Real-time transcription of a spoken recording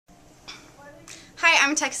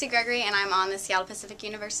I'm Texie Gregory, and I'm on the Seattle Pacific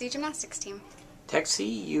University Gymnastics team.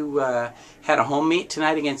 Texie, you had a home meet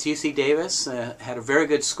tonight against UC Davis, had a very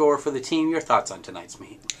good score for the team. Your thoughts on tonight's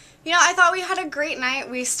meet? You know, I thought we had a great night.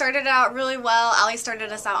 We started out really well. Allie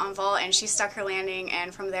started us out on vault, and she stuck her landing,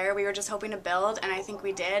 and from there we were just hoping to build, and I think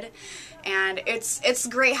we did. And it's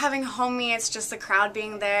great having home meets, just the crowd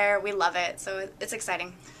being there. We love it, so it's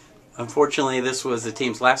exciting. Unfortunately, this was the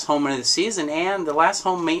team's last home meet of the season and the last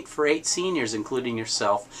home meet for 8 seniors, including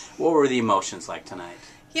yourself. What were the emotions like tonight?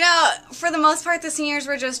 You know, for the most part, the seniors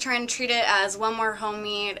were just trying to treat it as one more home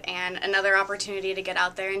meet and another opportunity to get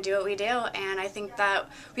out there and do what we do. And I think that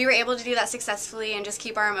we were able to do that successfully and just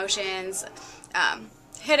keep our emotions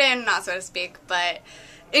hidden, not so to speak, but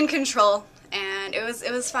in control. And it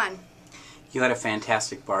was fun. You had a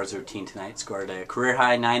fantastic bars routine tonight, scored a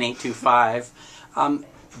career-high 9.825.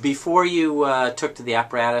 Before you took to the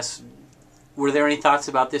apparatus, were there any thoughts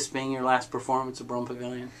about this being your last performance at Brougham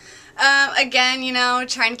Pavilion? Again, you know,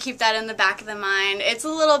 trying to keep that in the back of the mind. It's a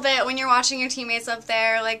little bit, when you're watching your teammates up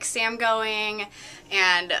there, like Sam going,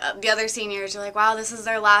 and the other seniors, you're like, wow, this is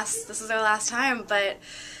their last time, but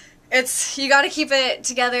you got to keep it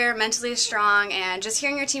together, mentally strong, and just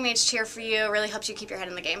hearing your teammates cheer for you really helps you keep your head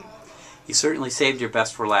in the game. You certainly saved your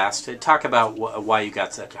best for last. Talk about why you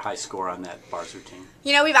got such a high score on that bars routine.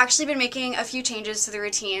 You know, we've actually been making a few changes to the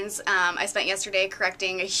routines. I spent yesterday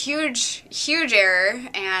correcting a huge error,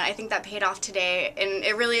 and I think that paid off today. And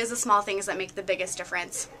it really is the small things that make the biggest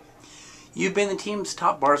difference. You've been the team's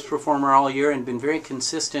top bars performer all year and been very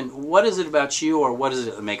consistent. What is it about you, or what is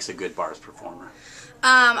it that makes a good bars performer?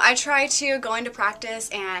 I try to go into practice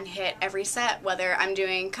and hit every set, whether I'm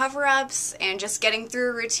doing cover-ups and just getting through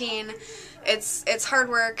a routine. It's hard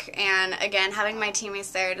work, and again, having my teammates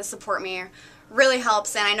there to support me really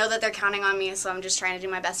helps, and I know that they're counting on me, so I'm just trying to do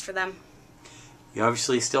my best for them. You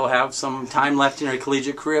obviously still have some time left in your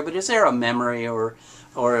collegiate career, but is there a memory or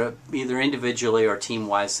either individually or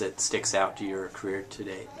team-wise that sticks out to your career to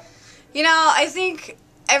date? You know, I think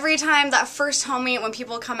every time that first home meet, when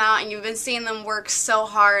people come out and you've been seeing them work so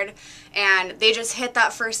hard and they just hit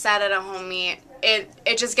that first set at a home meet,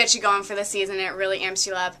 it just gets you going for the season. It really amps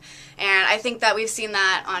you up. And I think that we've seen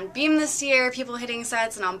that on beam this year, people hitting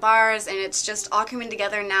sets, and on bars, and it's just all coming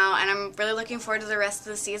together now, and I'm really looking forward to the rest of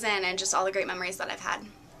the season and just all the great memories that I've had.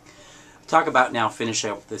 Talk about now finishing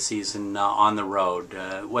up the season on the road.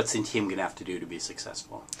 What's the team going to have to do to be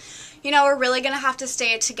successful? You know, we're really going to have to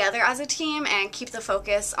stay together as a team and keep the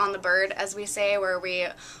focus on the bird, as we say, where we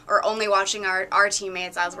are only watching our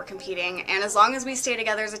teammates as we're competing. And as long as we stay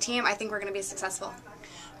together as a team, I think we're going to be successful.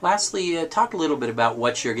 Lastly, talk a little bit about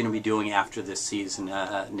what you're going to be doing after this season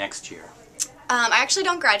next year. I actually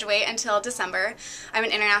don't graduate until December. I'm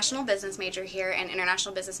an international business major here, and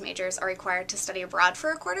international business majors are required to study abroad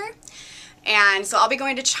for a quarter. And so I'll be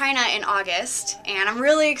going to China in August, and I'm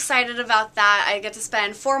really excited about that. I get to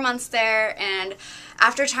spend 4 months there, and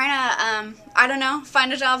after China, I don't know,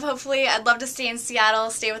 find a job hopefully. I'd love to stay in Seattle,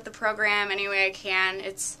 stay with the program any way I can.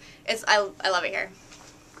 I love it here.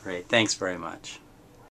 Great. Thanks very much.